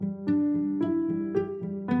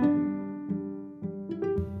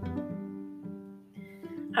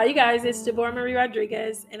Hi, you guys. It's Deborah Marie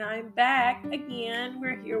Rodriguez, and I'm back again.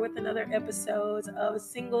 We're here with another episode of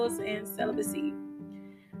Singles and Celibacy.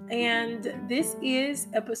 And this is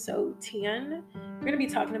episode 10. We're going to be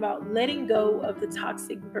talking about letting go of the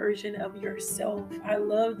toxic version of yourself. I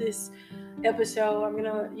love this episode.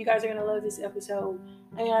 You guys are going to love this episode.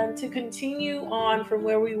 And to continue on from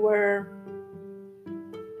where we were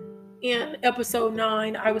in episode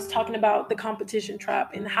 9, I was talking about the competition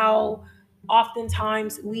trap and how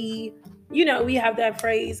oftentimes we have that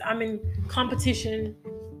phrase, I'm in competition.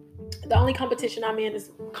 The only competition I'm in is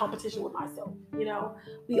competition with myself.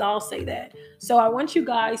 We all say that. So I want you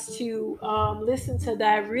guys to listen to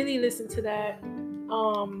that, really listen to that,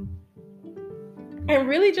 and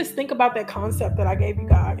really just think about that concept that I gave you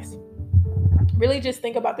guys. Really just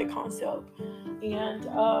think about the concept and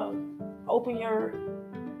open your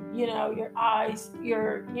eyes,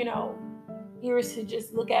 your ears to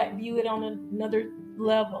just view it on another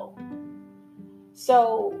level.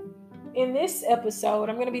 So in this episode,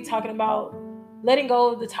 I'm going to be talking about letting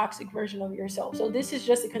go of the toxic version of yourself. So this is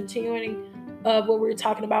just a continuing of what we're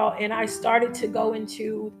talking about. And I started to go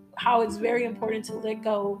into how it's very important to let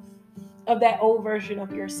go of that old version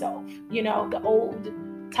of yourself, the old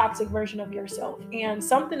toxic version of yourself. And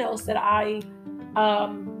something else that I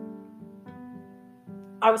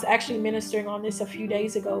was actually ministering on this a few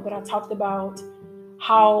days ago, but I talked about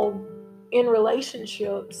how in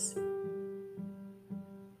relationships,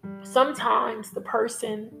 sometimes the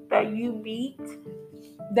person that you meet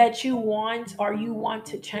that you want or you want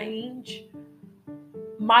to change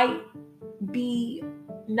might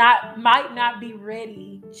not be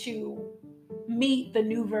ready to meet the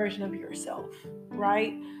new version of yourself,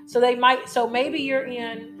 right? So maybe you're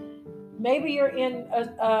in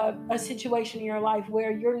a situation in your life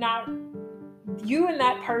where you and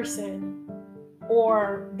that person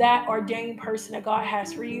or that ordained person that God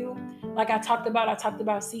has for you. Like I talked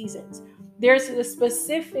about seasons. There's a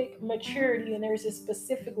specific maturity and there's a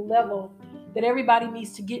specific level that everybody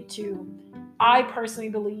needs to get to. I personally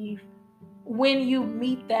believe when you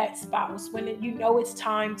meet that spouse, when it's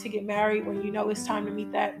time to get married, when it's time to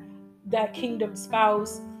meet that kingdom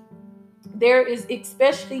spouse, there is,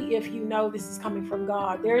 especially if this is coming from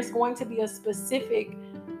God, there's going to be a specific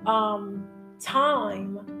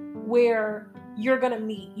time where you're going to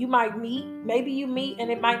meet. Maybe you meet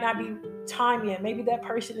and it might not be time yet. Maybe that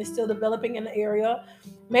person is still developing in the area.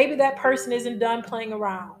 Maybe that person isn't done playing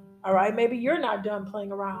around. All right. Maybe you're not done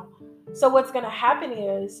playing around. So what's going to happen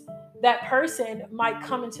is that person might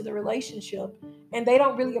come into the relationship and they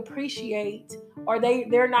don't really appreciate, or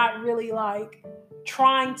they're not really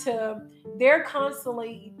they're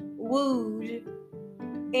constantly wooed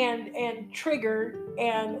and triggered,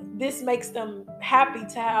 and this makes them happy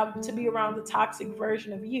to be around the toxic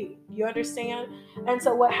version of you. You understand? And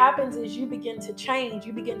so what happens is you begin to change,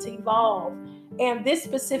 you begin to evolve, and this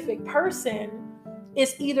specific person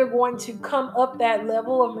is either going to come up that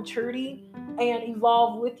level of maturity and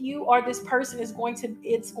evolve with you, or this person it's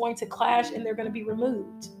going to clash and they're going to be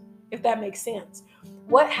removed, if that makes sense.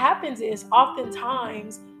 What happens is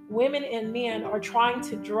oftentimes women and men are trying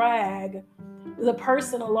to drag the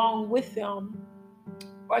person along with them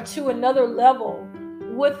or to another level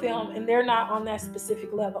with them, and they're not on that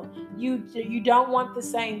specific level. You don't want the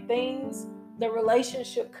same things. The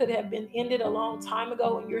relationship could have been ended a long time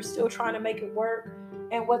ago and you're still trying to make it work.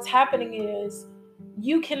 And what's happening is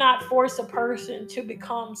you cannot force a person to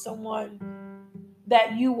become someone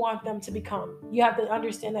that you want them to become. You have to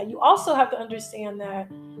understand that. You also have to understand that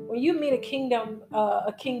when you meet a kingdom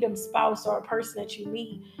spouse or a person that you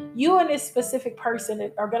meet, you and this specific person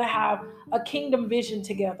are going to have a kingdom vision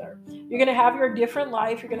together. You're going to have your different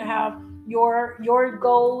life. You're going to have your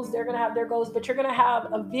goals. They're going to have their goals, but you're going to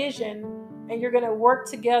have a vision and you're going to work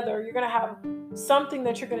together. You're going to have something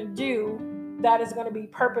that you're going to do that is going to be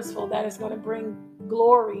purposeful, that is going to bring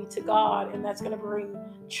glory to God, and that's going to bring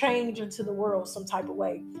change into the world some type of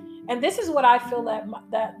way. And this is what I feel that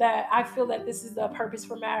I feel that this is the purpose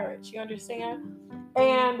for marriage. You understand?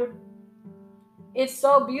 And it's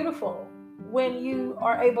so beautiful when you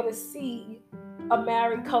are able to see a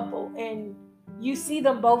married couple and you see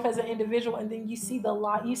them both as an individual, and then you see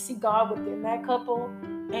you see God within that couple,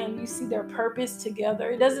 and you see their purpose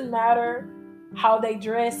together. It doesn't matter how they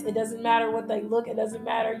dress, it doesn't matter what they look, it doesn't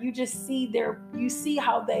matter. You just see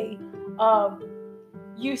how they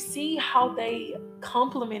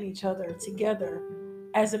complement each other together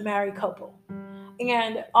as a married couple.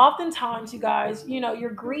 And oftentimes, you guys,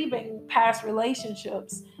 you're grieving past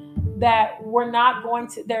relationships that were not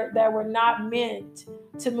meant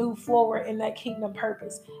to move forward in that kingdom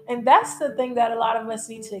purpose. And that's the thing that a lot of us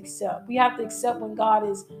need to accept. We have to accept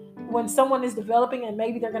when someone is developing, and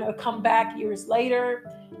maybe they're going to come back years later.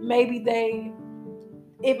 Maybe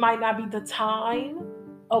it might not be the time,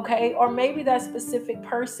 okay? Or maybe that specific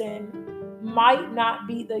person might not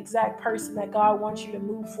be the exact person that God wants you to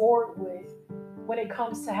move forward with when it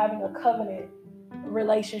comes to having a covenant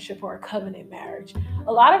relationship or a covenant marriage.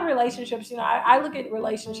 A lot of relationships, I look at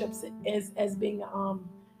relationships as being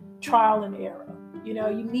trial and error. You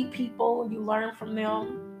meet people, you learn from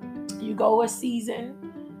them, you go a season.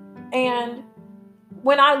 And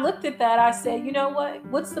when I looked at that, I said, you know what?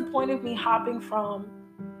 What's the point of me hopping from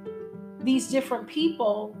these different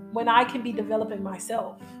people when I can be developing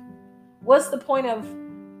myself? What's the point of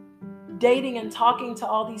dating and talking to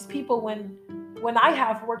all these people when I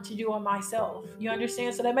have work to do on myself? You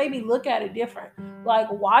understand? So that made me look at it different. Like,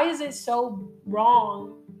 why is it so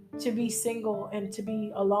wrong to be single and to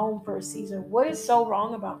be alone for a season? What is so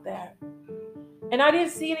wrong about that? And I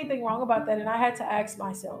didn't see anything wrong about that. And I had to ask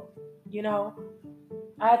myself, I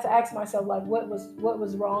had to ask myself, like, what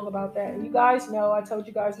was wrong about that? And you guys know, I told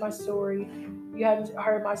you guys my story. You haven't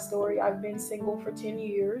heard my story. I've been single for 10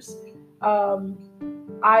 years. I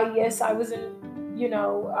was in,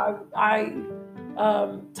 I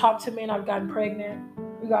talked to men. I've gotten pregnant.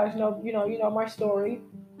 You guys know, you know my story.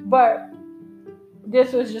 But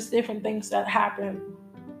this was just different things that happened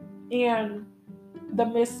in the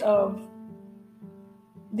midst of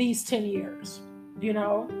these 10 years,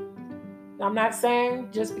 I'm not saying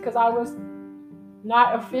just because I was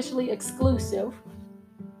not officially exclusive,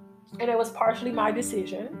 and it was partially my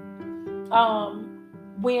decision.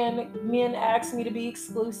 When men asked me to be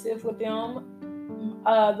exclusive with them,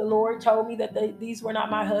 the Lord told me that this was not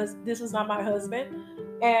my husband,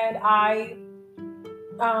 and I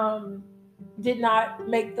did not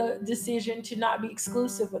make the decision to not be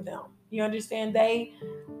exclusive with them. You understand?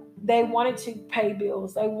 They wanted to pay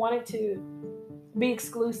bills. They wanted to be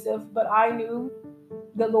exclusive, but I knew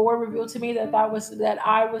the Lord revealed to me that I was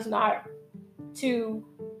not to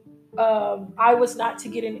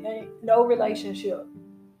get in no relationship.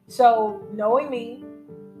 So knowing me,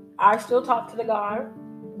 I still talked to the guy.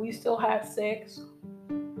 We still had sex,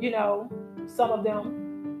 some of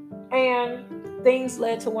them, and things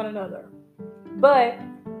led to one another. But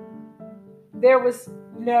there was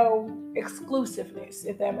no exclusiveness,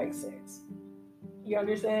 if that makes sense. You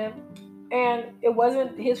understand? And it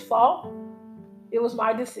wasn't his fault. It was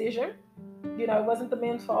my decision. It wasn't the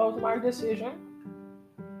men's fault. It was my decision.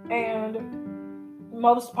 And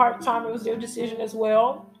most part of the time, it was their decision as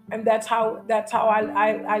well. And that's how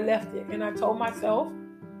I left it. And I told myself,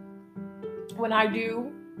 when I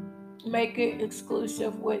do make it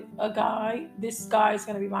exclusive with a guy, this guy is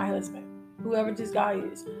going to be my husband, whoever this guy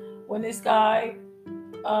is. When this guy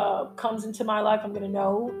comes into my life, I'm going to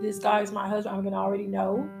know this guy is my husband. I'm going to already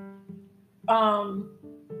know.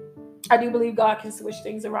 I do believe God can switch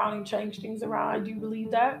things around and change things around. I do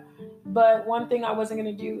believe that. But one thing I wasn't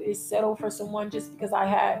going to do is settle for someone just because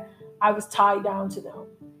I was tied down to them.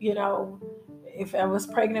 If I was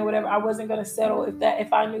pregnant, whatever, I wasn't going to settle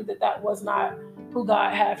if I knew that was not who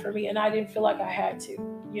God had for me, and I didn't feel like I had to,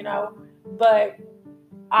 But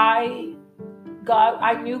I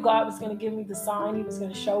knew God was going to give me the sign. He was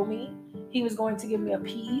going to show me. He was going to give me a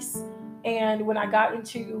peace. And when I got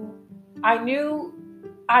into, I knew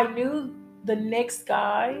the next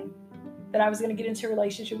guy that I was going to get into a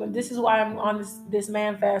relationship with. This is why I'm on this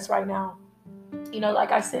man fast right now.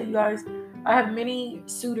 Like I said, you guys, I have many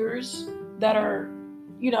suitors that are,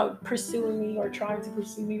 pursuing me or trying to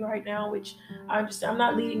pursue me right now, which I'm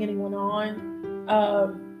not leading anyone on.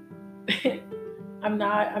 I'm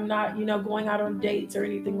not, going out on dates or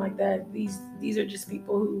anything like that. These are just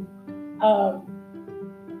people who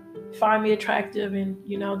find me attractive and,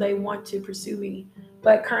 they want to pursue me.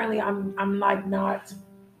 But currently I'm like not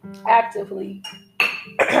actively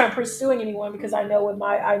pursuing anyone because I know where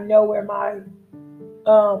my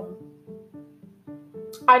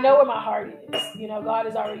heart is. God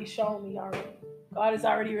has already shown me already. God has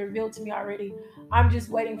already revealed to me already. I'm just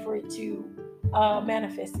waiting for it to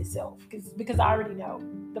manifest itself because I already know.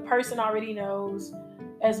 The person already knows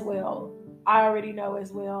as well. I already know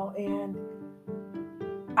as well, and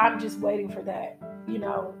I'm just waiting for that,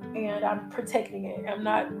 and I'm protecting it. I'm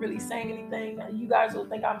not really saying anything. You guys will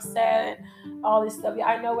think I'm sad, all this stuff. Yeah,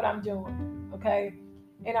 I know what I'm doing, okay?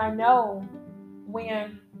 And I know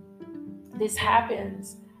when this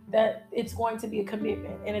happens that it's going to be a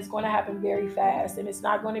commitment, and it's going to happen very fast, and it's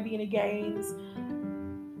not going to be any games.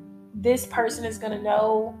 This person is going to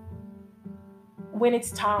know when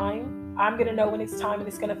it's time. I'm gonna know when it's time, and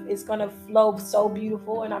it's gonna flow so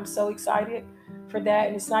beautiful, and I'm so excited for that.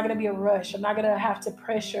 And it's not gonna be a rush. I'm not gonna have to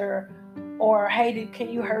pressure or, hey, can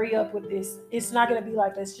you hurry up with this? It's not gonna be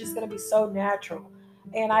like that. It's just gonna be so natural.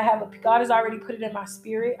 And God has already put it in my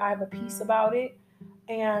spirit. I have a peace about it,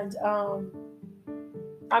 and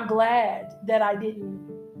I'm glad that I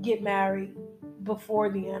didn't get married before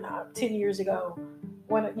then, 10 years ago,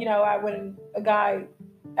 when a guy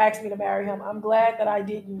asked me to marry him. I'm glad that I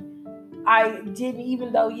didn't,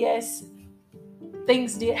 even though, yes,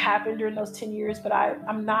 things did happen during those 10 years, but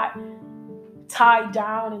I'm not tied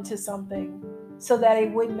down into something so that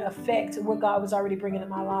it wouldn't affect what God was already bringing in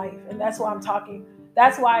my life. And that's why I'm talking.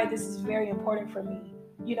 That's why this is very important for me.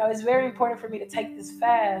 It's very important for me to take this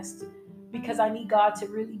fast, because I need God to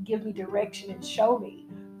really give me direction and show me.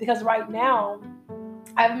 Because right now,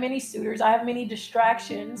 I have many suitors, I have many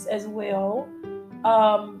distractions as well,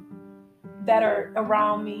 um, that are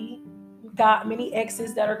around me. Got many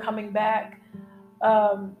exes that are coming back.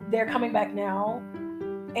 They're coming back now,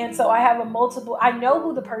 and so I have a multiple. I know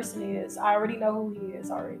who the person is. I already know who he is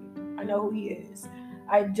already. I know who he is.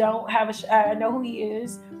 I don't have I know who he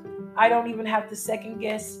is. I don't even have to second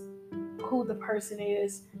guess who the person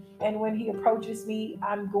is. And when he approaches me,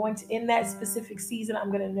 I'm going to, in that specific season,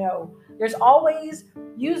 I'm going to know. There's always,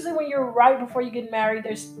 usually when you're right before you get married,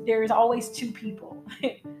 there's always two people.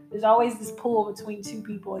 There's always this pull between two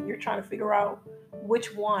people, and you're trying to figure out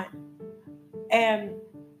which one. And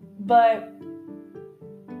but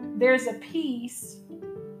there's a piece.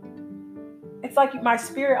 It's like my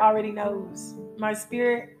spirit already knows. My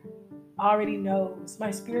spirit already knows.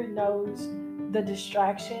 My spirit knows the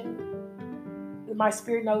distraction. My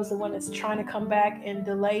spirit knows the one that's trying to come back and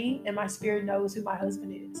delay, and my spirit knows who my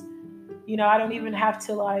husband is. I don't even have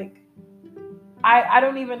to like. I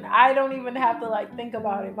don't even have to like think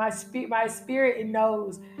about it. My spirit it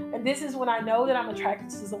knows, and this is when I know that I'm attracted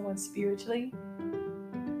to someone spiritually.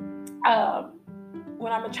 Um,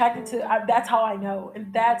 when I'm attracted to, that's how I know,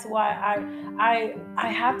 and that's why I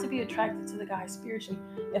have to be attracted to the guy spiritually.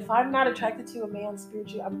 If I'm not attracted to a man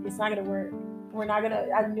spiritually, it's not gonna work. We're not gonna.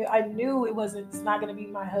 I knew it wasn't. It's not gonna be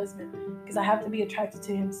my husband, because I have to be attracted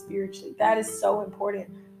to him spiritually. That is so important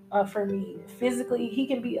for me. Physically, he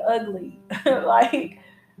can be ugly. Like,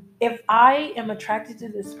 if I am attracted to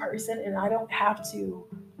this person and I don't have to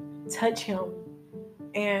touch him,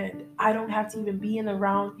 and I don't have to even be in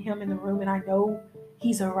around him in the room, and I know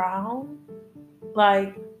he's around,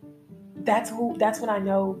 like, that's when I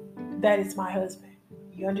know that it's my husband.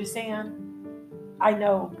 You understand? I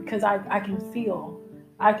know, because I can feel.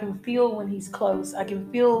 I can feel when he's close. I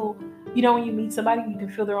can feel, when you meet somebody, you can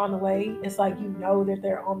feel they're on the way. It's like you know that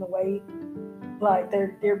they're on the way. Like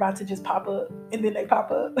they're about to just pop up, and then they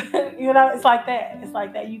pop up. It's like that. It's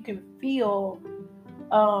like that. You can feel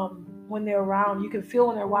when they're around. You can feel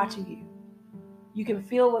when they're watching you. You can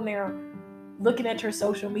feel when they're looking at your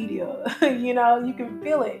social media. You can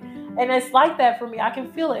feel it. And it's like that for me. I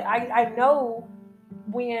can feel it. I know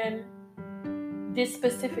when this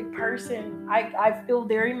specific person, I feel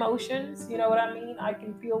their emotions. You know what I mean? I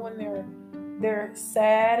can feel when they're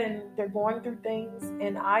sad and they're going through things,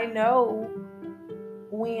 and I know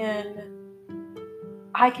when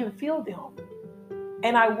I can feel them.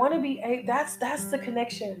 And I want to be that's the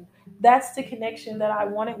connection. That's the connection that I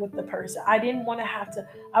wanted with the person. I didn't want to have to.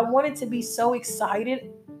 I wanted to be so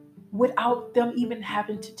excited without them even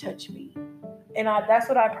having to touch me. And that's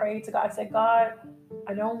what I prayed to God. I said, God,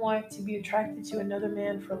 I don't want to be attracted to another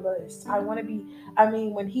man for lust. I want to be,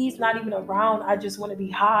 when he's not even around, I just want to be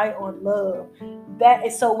high on love. That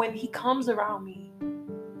is, so when he comes around me,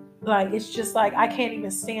 like, it's just like I can't even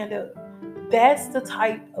stand up. That's the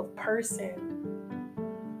type of person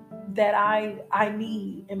that I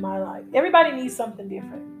need in my life. Everybody needs something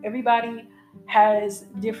different. Everybody has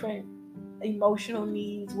different emotional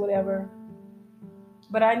needs, whatever.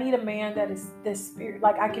 But I need a man that is this spirit.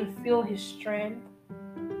 Like, I can feel his strength,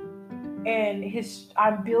 and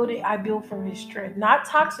I build from his strength, not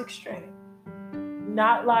toxic strength,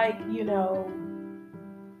 not like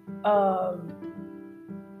um,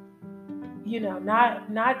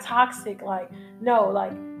 not toxic. Like, no,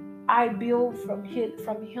 like, I build from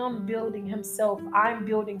him building himself. I'm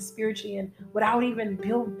building spiritually, and without even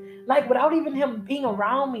him being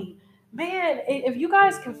around me. Man, if you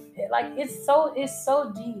guys can, like, it's so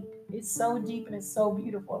deep. It's so deep, and it's so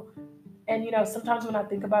beautiful. And sometimes when I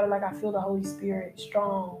think about it, like, I feel the Holy Spirit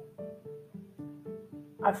strong.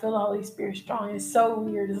 I feel the Holy Spirit strong. It's so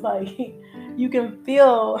weird. It's like you can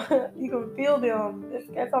feel you can feel them.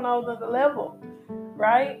 That's on another level,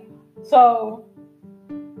 right? So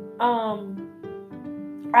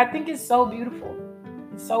I think it's so beautiful.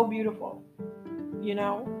 It's so beautiful,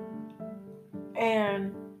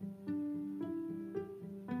 and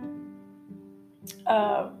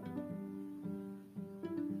uh,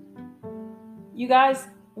 you guys,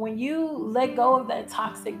 when you let go of that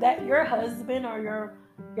toxic, that your husband or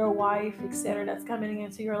your wife, etc., that's coming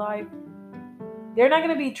into your life, they're not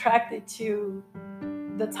going to be attracted to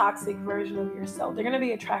the toxic version of yourself. They're going to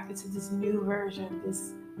be attracted to this new version,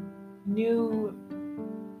 this new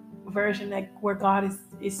version that where God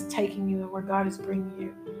is taking you and where God is bringing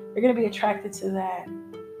you. They're going to be attracted to that.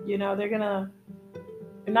 They're not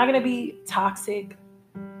going to be toxic.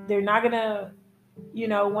 They're not going to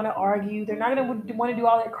want to argue. They're not going to want to do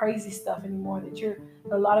all that crazy stuff anymore that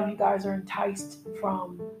a lot of you guys are enticed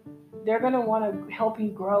from. They're going to want to help you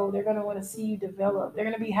grow. They're going to want to see you develop. They're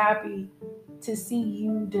going to be happy to see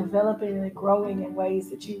you developing and growing in ways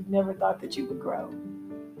that you never thought that you would grow.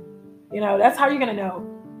 That's how you're going to know.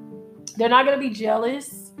 They're not going to be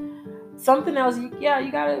jealous. Something else, you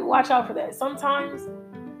got to watch out for that. Sometimes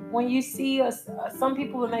when you see some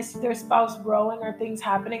people, when they see their spouse growing or things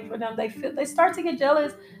happening for them, they start to get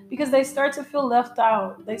jealous because they start to feel left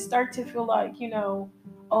out. They start to feel like,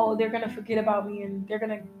 oh, they're going to forget about me and they're going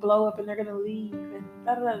to blow up and they're going to leave and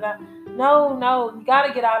da da da. No, you got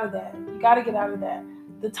to get out of that. You got to get out of that.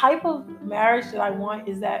 The type of marriage that I want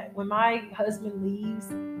is that when my husband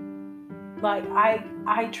leaves, like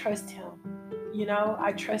I trust him.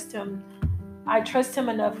 I trust him. I trust him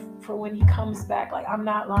enough for when he comes back. Like, I'm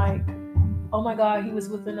not like, oh my God, he was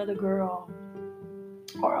with another girl,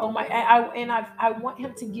 or oh my. I want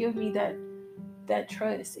him to give me that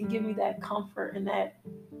trust and give me that comfort and that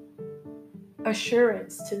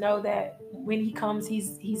assurance to know that when he comes,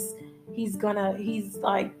 he's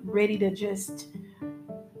like ready to just.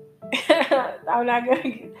 I'm not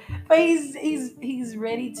gonna, but he's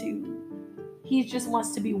ready to. He just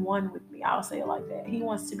wants to be one with me. I'll say it like that. He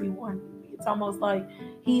wants to be one with me. It's almost like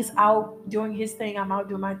he's out doing his thing, I'm out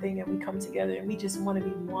doing my thing, and we come together and we just want to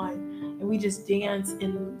be one. And we just dance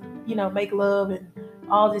and, make love and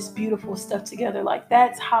all this beautiful stuff together. Like,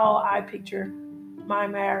 that's how I picture my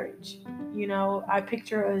marriage. I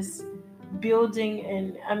picture us building,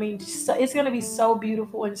 and it's going to be so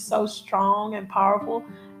beautiful and so strong and powerful.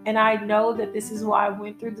 And I know that this is why I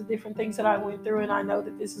went through the different things that I went through. And I know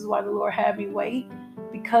that this is why the Lord had me wait,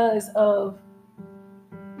 because of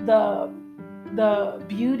the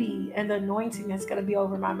beauty and the anointing that's going to be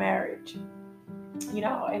over my marriage. And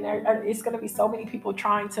it's going to be so many people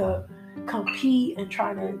trying to compete and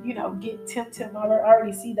trying to, get tempted. I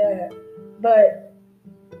already see that. But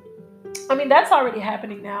that's already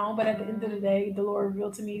happening now. But at the end of the day, the Lord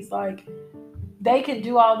revealed to me, he's like, they can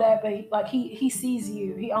do all that, but like he sees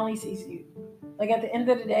you. He only sees you. Like, at the end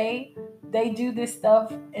of the day, they do this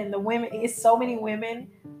stuff, and the women, it's so many women.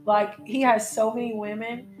 Like, he has so many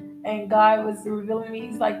women, and God was revealing to me,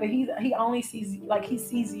 he's like, but he only sees, like, he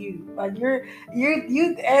sees you. Like, you,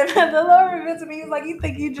 and the Lord revealed to me, he's like, you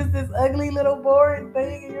think you just this ugly little boring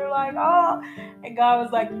thing, and you're like, oh, and God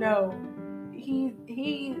was like, no, he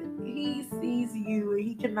sees you, and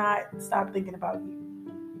he cannot stop thinking about you.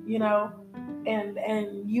 And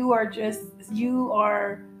you are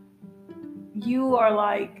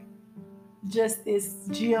like just this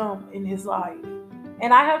gem in his life.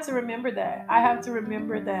 And I have to remember that. I have to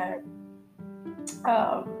remember that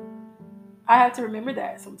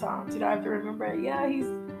sometimes. I have to remember, yeah, he's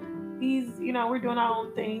we're doing our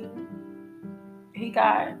own thing. He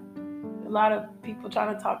got a lot of people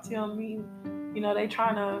trying to talk to him. They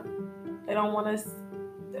don't want us,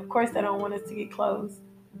 of course they don't want us to get close.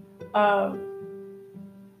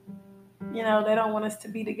 They don't want us to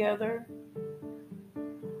be together.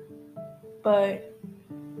 But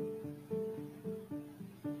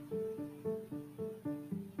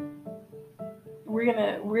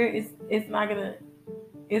it's not gonna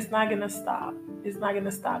stop. It's not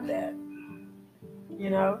gonna stop that.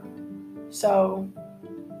 So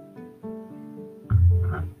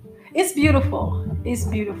it's beautiful. It's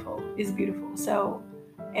beautiful. It's beautiful. So,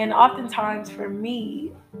 and oftentimes for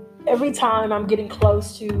me, every time I'm getting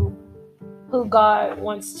close to who God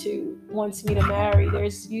wants me to marry,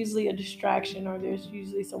 there's usually a distraction, or there's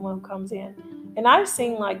usually someone who comes in. And I've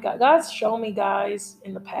seen, like, God's shown me guys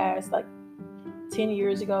in the past, like 10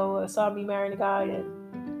 years ago, I saw me marrying a guy, and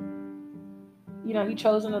he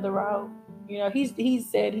chose another route. He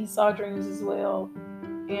said he saw dreams as well,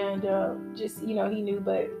 and just he knew,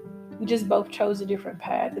 but we just both chose a different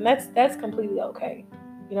path, and that's completely okay.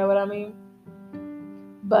 You know what I mean?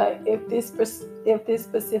 But if this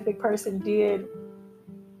specific person did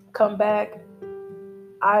come back,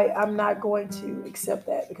 I'm not going to accept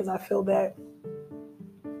that, because I feel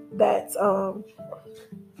that's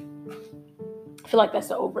feel like that's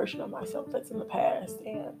the old version of myself that's in the past.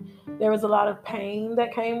 And there was a lot of pain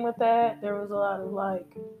that came with that. There was a lot of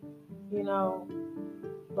like, you know,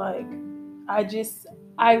 like I just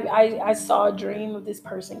I saw a dream of this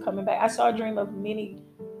person coming back. I saw a dream of many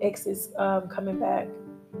exes coming back,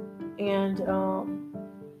 and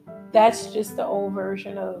that's just the old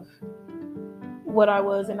version of what I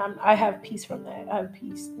was, and I have peace from that. I have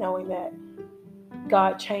peace knowing that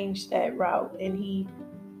God changed that route, and he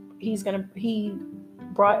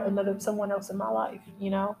brought someone else in my life,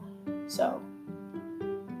 So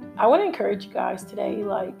I want to encourage you guys today,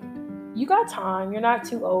 like, you got time. You're not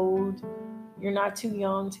too old. You're not too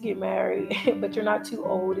young to get married, but you're not too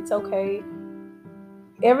old. It's okay.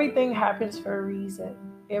 Everything happens for a reason.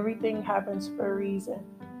 Everything happens for a reason.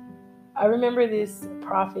 I remember this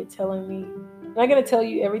prophet telling me, I'm not going to tell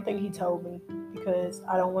you everything he told me because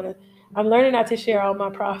I don't want to, I'm learning not to share all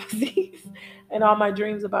my prophecies and all my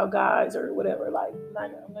dreams about guys or whatever. Like,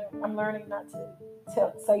 I'm learning not to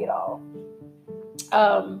say it all.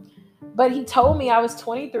 But he told me I was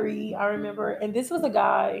 23, I remember, and this was a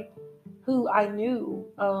guy who I knew.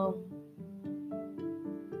 I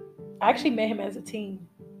actually met him as a teen,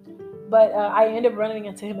 but I ended up running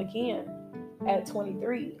into him again at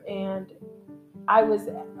 23, and I was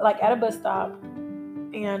like at a bus stop,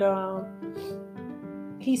 and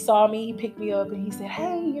he saw me, he picked me up, and he said,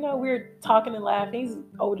 "Hey, we were talking and laughing." He's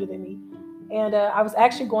older than me, and I was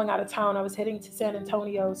actually going out of town. I was heading to San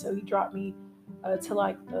Antonio, so he dropped me to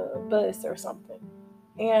like the bus or something,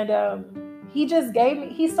 and he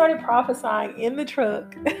started prophesying in the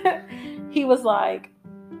truck. He was like,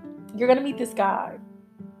 "You're gonna meet this guy."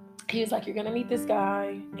 He was like, "You're gonna meet this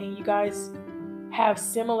guy, and you guys have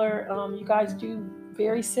similar, you guys do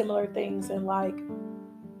very similar things in like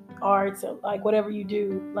arts, or like whatever you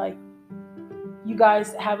do, like you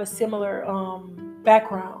guys have a similar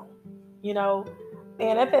background,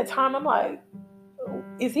 And at that time, I'm like,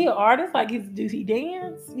 is he an artist? Like, does he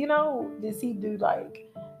dance? Does he do like,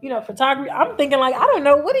 photography? I'm thinking like, I don't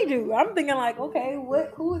know what he do. I'm thinking like, okay,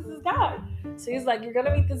 who is this guy? So he's like, you're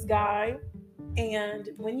gonna meet this guy, and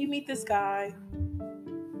when you meet this guy,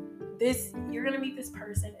 you're gonna meet this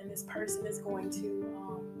person, and this person is going to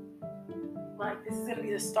like, this is gonna be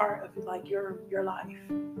the start of like your life,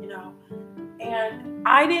 And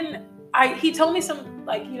he told me some,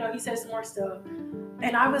 like, he said some more stuff,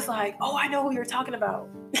 and I was like, oh, I know who you're talking about.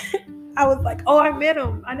 I was like, oh, I met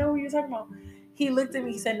him. I know who you're talking about. He looked at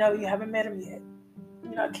me. He said, no, you haven't met him yet.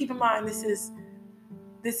 Keep in mind, this is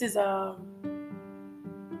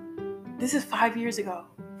 5 years ago.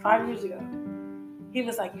 5 years ago. He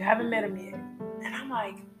was like, you haven't met him yet. And I'm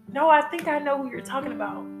like, no, I think I know who you're talking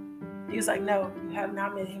about. He was like, no, you have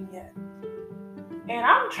not met him yet. And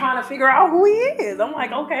I'm trying to figure out who he is. I'm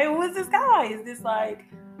like, okay, who is this guy? Is this like,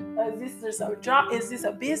 is this just a job? Is this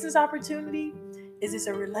a business opportunity? Is this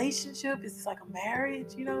a relationship? Is this like a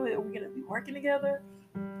marriage? Are we going to be working together?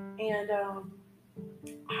 And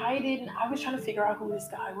I was trying to figure out who this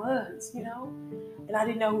guy was, and I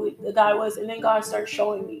didn't know who the guy was. And then God started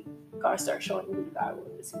showing me who the guy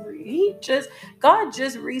was. God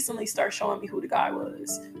just recently started showing me who the guy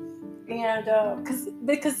was. And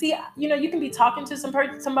because see, you can be talking to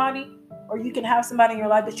somebody, or you can have somebody in your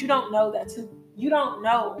life, but you don't know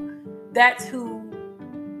that's who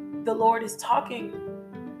the Lord is talking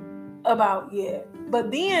about yet.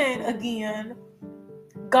 But then again,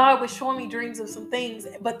 God was showing me dreams of some things,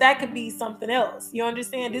 but that could be something else. You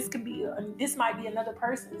understand? This might be another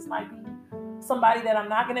person. This might be somebody that I'm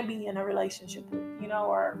not going to be in a relationship with,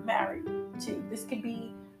 or married to.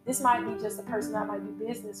 This might be just a person that I might do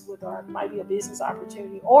business with, or it might be a business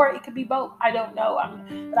opportunity, or it could be both. I don't know.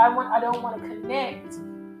 But I don't want to connect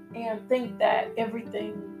and think that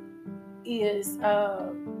everything is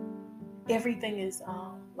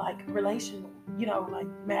like relational, like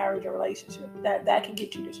marriage or relationship. That can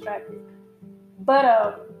get you distracted.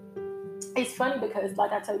 But it's funny because,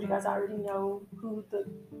 like I told you guys, I already know who the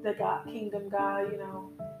God, kingdom guy,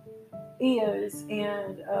 is,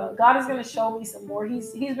 and God is going to show me some more.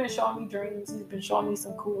 He's been showing me dreams. He's been showing me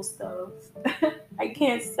some cool stuff. I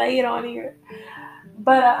can't say it on here,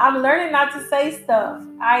 but I'm learning not to say stuff.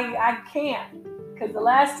 I can't, because the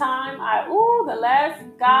last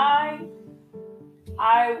guy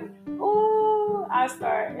I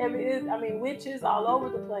started. I mean, witches all over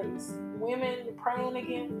the place. Women praying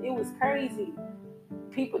again. It was crazy.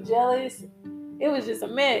 People jealous. It was just a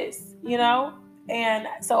mess, And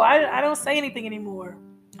so I don't say anything anymore.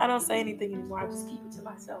 I just keep it to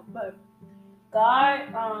myself. But God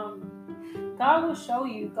will show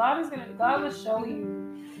you. God will show you.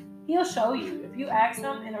 He'll show you. If you ask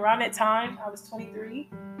him, and around that time, I was 23,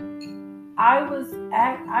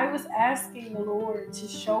 I was asking the Lord to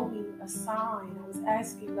show me a sign. I was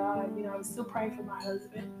asking God, I was still praying for my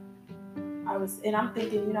husband. And I'm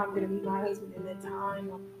thinking, I'm gonna meet my husband in that time.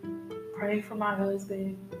 I'm praying for my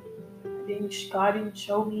husband. God didn't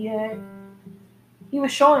show me yet. He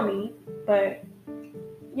was showing me, but it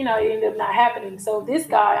ended up not happening. So this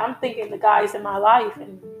guy, I'm thinking the guy's in my life,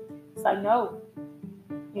 and it's like no,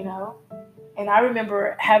 you know. And I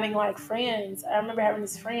remember having like friends. I remember having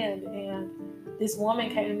this friend, and this woman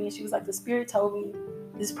came to me, and she was like, "The Spirit told me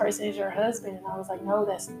this person is your husband." And I was like, "No,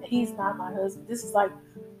 he's not my husband." This is like,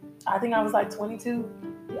 I think I was like 22.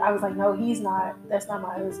 I was like, "No, he's not. That's not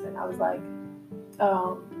my husband." I was like,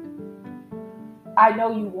 "I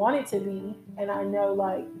know you want it to be, and I know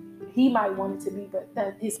like he might want it to be, but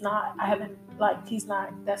that it's not. I haven't like he's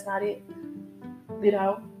not. That's not it."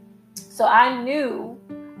 So I knew.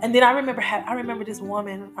 And then I remember this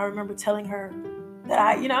woman. I remember telling her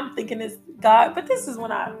that I'm thinking this guy, but this is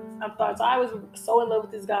when I thought. So I was so in love with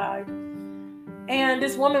this guy, and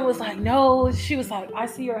this woman was like, "No," she was like, "I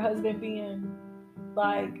see your husband being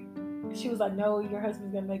like," she was like, "No, your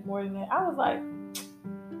husband's gonna make more than that." I was like,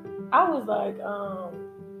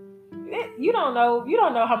 you don't know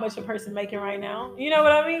how much a person making right now. You know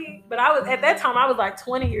what I mean? But I was at that time I was like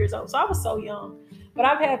 20 years old, so I was so young. But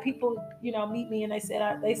I've had people, meet me, and they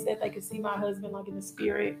said they could see my husband like in the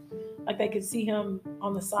spirit, like they could see him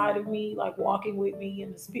on the side of me, like walking with me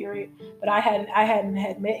in the spirit. But I hadn't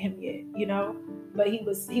had met him yet, But he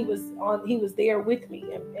was there with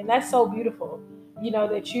me, and that's so beautiful,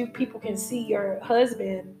 that people can see your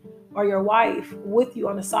husband or your wife with you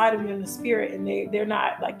on the side of you in the spirit, and they're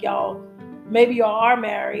not like y'all. Maybe y'all are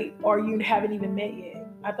married or you haven't even met yet.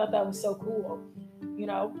 I thought that was so cool,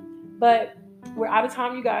 But we're out of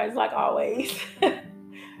time, you guys, like always.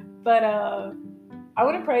 But I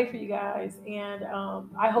want to pray for you guys, and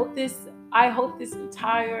I hope this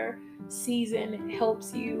entire season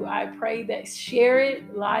helps you. I pray that share it,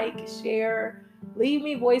 share, leave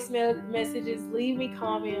me voicemail messages, leave me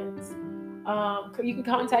comments. You can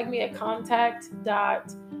contact me at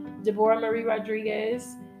contact.Deborah Marie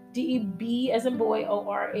Rodriguez, DEB as in boy,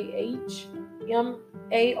 ORAH,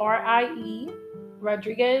 MARIE,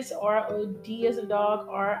 Rodriguez, ROD as in dog,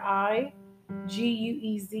 RIGUEZ,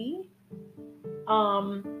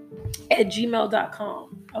 at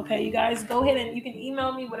gmail.com. Okay, you guys, go ahead and you can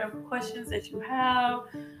email me whatever questions that you have.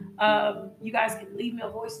 You guys can leave me a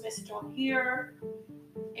voice message on here.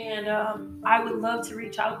 And I would love to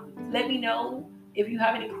reach out. Let me know if you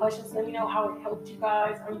have any questions. Let me know how it helped you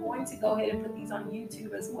guys. I'm going to go ahead and put these on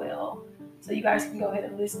YouTube as well. So you guys can go ahead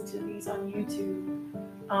and listen to these on YouTube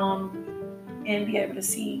and be able to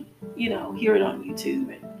see, hear it on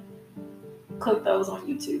YouTube and click those on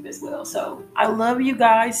YouTube as well. So I love you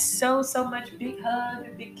guys so, so much. Big hug,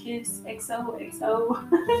 a big kiss, XOXO.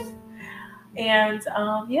 And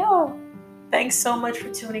thanks so much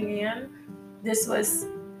for tuning in. This was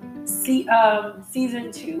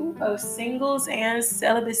season 2 of Singles and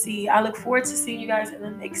Celibacy. I look forward to seeing you guys in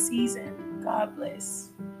the next season. God bless.